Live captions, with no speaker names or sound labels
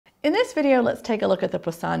In this video, let's take a look at the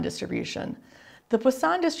Poisson distribution. The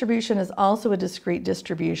Poisson distribution is also a discrete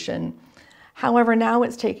distribution. However, now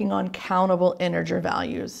it's taking on countable integer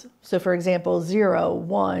values. So for example, 0,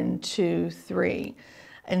 1, 2, 3,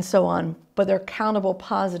 and so on, but they're countable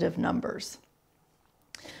positive numbers.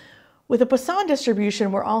 With a Poisson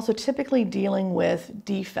distribution, we're also typically dealing with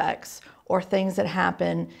defects or things that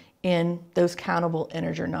happen in those countable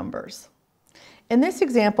integer numbers. In this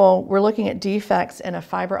example, we're looking at defects in a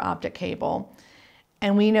fiber optic cable,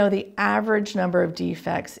 and we know the average number of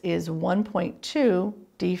defects is 1.2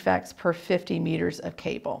 defects per 50 meters of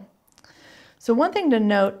cable. So one thing to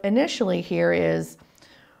note initially here is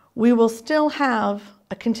we will still have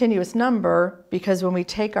a continuous number because when we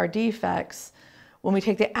take our defects, when we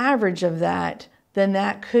take the average of that, then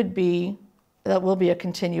that will be a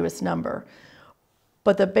continuous number.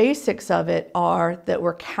 But the basics of it are that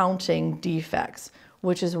we're counting defects,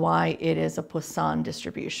 which is why it is a Poisson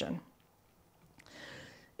distribution.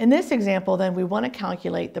 In this example, then, we want to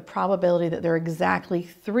calculate the probability that there are exactly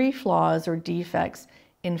 3 flaws or defects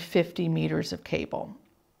in 50 meters of cable.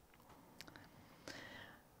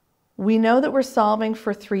 We know that we're solving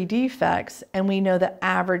for 3 defects, and we know the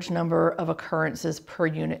average number of occurrences per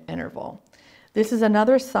unit interval. This is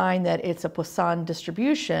another sign that it's a Poisson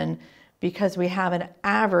distribution because we have an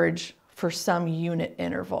average for some unit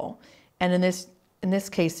interval. And in this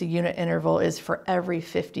case, the unit interval is for every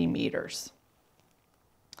 50 meters.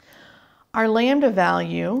 Our lambda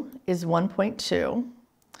value is 1.2.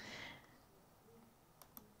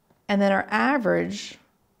 And then our average,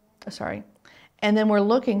 and then we're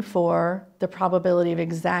looking for the probability of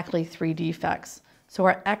exactly 3 defects. So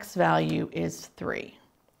our x value is 3.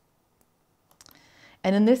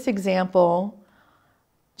 And in this example,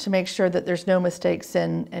 to make sure that there's no mistakes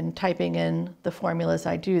in typing in the formulas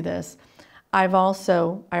I do this, I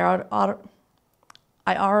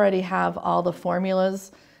already have all the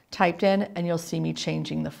formulas typed in, and you'll see me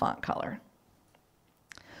changing the font color.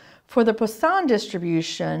 For the Poisson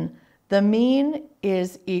distribution, the mean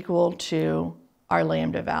is equal to our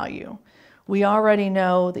lambda value. We already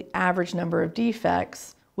know the average number of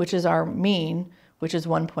defects, which is our mean, which is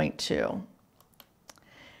 1.2.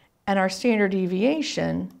 And our standard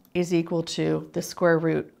deviation is equal to the square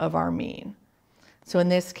root of our mean. So in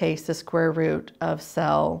this case, the square root of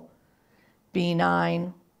cell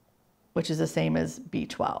B9, which is the same as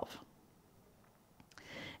B12.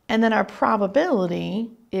 And then our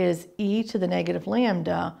probability is e to the negative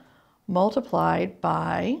lambda multiplied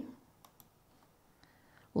by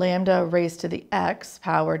lambda raised to the x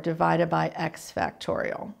power divided by x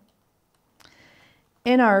factorial.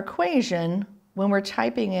 In our equation, when we're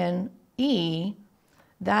typing in e,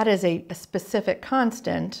 that is a specific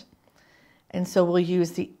constant, and so we'll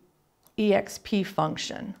use the exp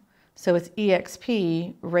function. So it's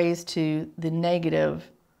exp raised to the negative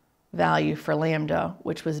value for lambda,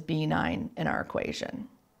 which was B9 in our equation.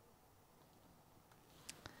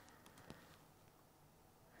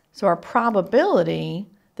 So our probability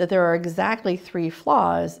that there are exactly 3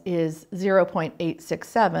 flaws is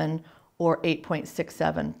 0.867 or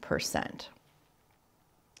 8.67%.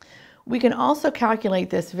 We can also calculate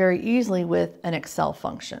this very easily with an Excel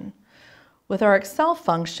function. With our Excel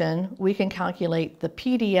function, we can calculate the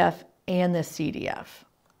PDF and the CDF.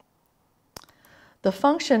 The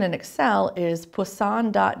function in Excel is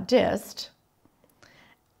Poisson.dist,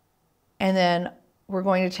 and then we're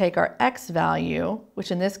going to take our x value, which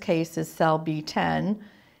in this case is cell B10,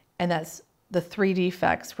 and that's the 3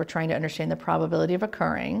 defects we're trying to understand the probability of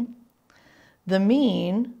occurring, the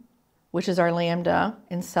mean, which is our lambda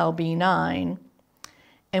in cell B9,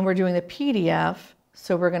 and we're doing the PDF,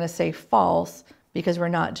 so we're going to say false because we're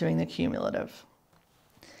not doing the cumulative.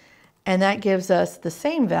 And that gives us the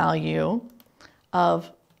same value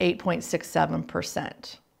of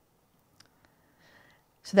 8.67%.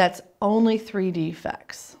 So that's only 3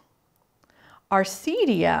 defects. Our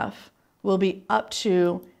CDF will be up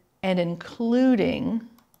to and including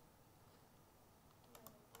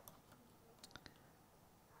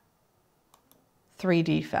three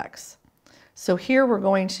defects. So here we're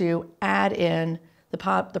going to add in the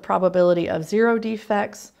probability of 0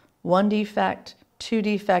 defects, 1 defect, 2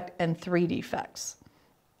 defect, and 3 defects.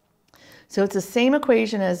 So it's the same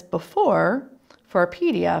equation as before for our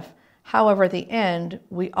PDF. However, at the end,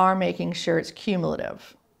 we are making sure it's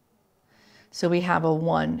cumulative. So we have a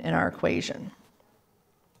 1 in our equation.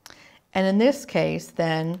 And in this case,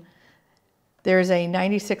 then, there's a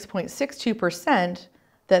 96.62%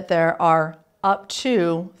 that there are up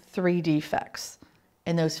to 3 defects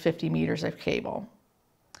in those 50 meters of cable.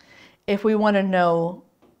 If we want to know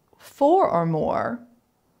 4 or more,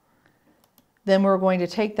 then we're going to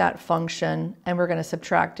take that function and we're going to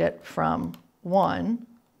subtract it from 1.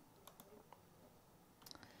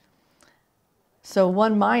 So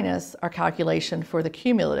 1 minus our calculation for the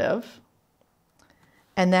cumulative,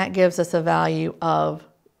 and that gives us a value of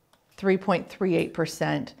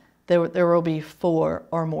 3.38%. There will be 4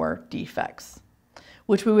 or more defects,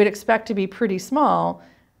 which we would expect to be pretty small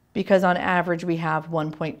because on average we have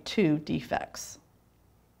 1.2 defects.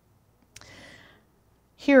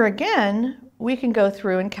 Here again, we can go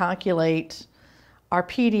through and calculate our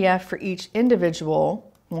PDF for each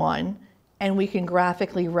individual one, and we can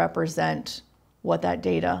graphically represent what that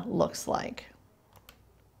data looks like.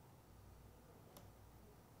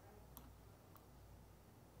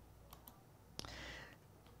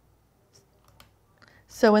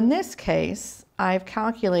 So in this case, I've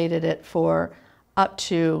calculated it for up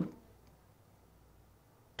to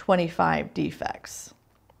 25 defects.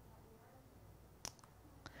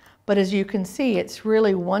 But as you can see, it's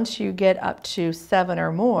really once you get up to 7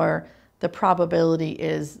 or more, the probability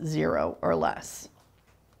is 0 or less.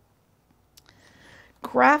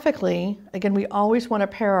 Graphically, again, we always want to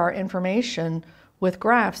pair our information with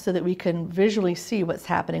graphs so that we can visually see what's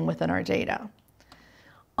happening within our data.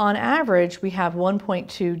 On average, we have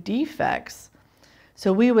 1.2 defects,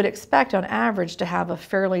 so we would expect on average to have a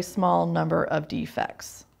fairly small number of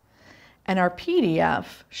defects. And our PDF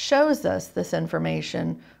shows us this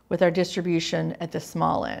information with our distribution at the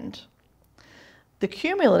small end. The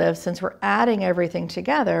cumulative, since we're adding everything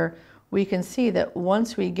together, we can see that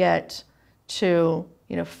once we get to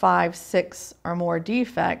 5, 6 or more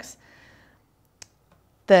defects,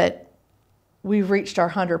 that we've reached our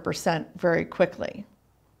 100% very quickly.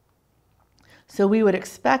 So we would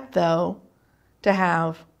expect, though, to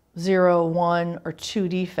have 0, 1, or 2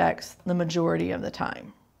 defects the majority of the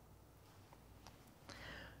time.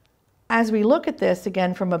 As we look at this,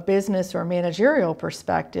 again, from a business or managerial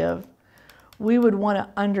perspective, we would want to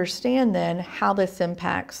understand then how this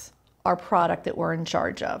impacts our product that we're in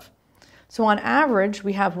charge of. So on average,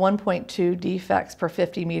 we have 1.2 defects per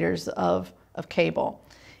 50 meters of cable.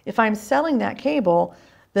 If I'm selling that cable,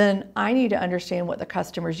 then I need to understand what the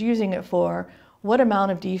customer's using it for, what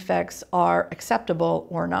amount of defects are acceptable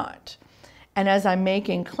or not. And as I'm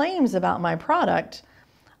making claims about my product,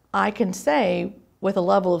 I can say with a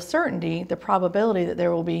level of certainty the probability that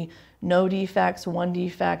there will be no defects, 1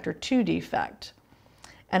 defect, or 2 defect.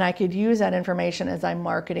 And I could use that information as I'm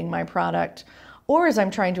marketing my product or as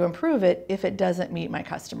I'm trying to improve it if it doesn't meet my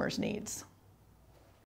customer's needs.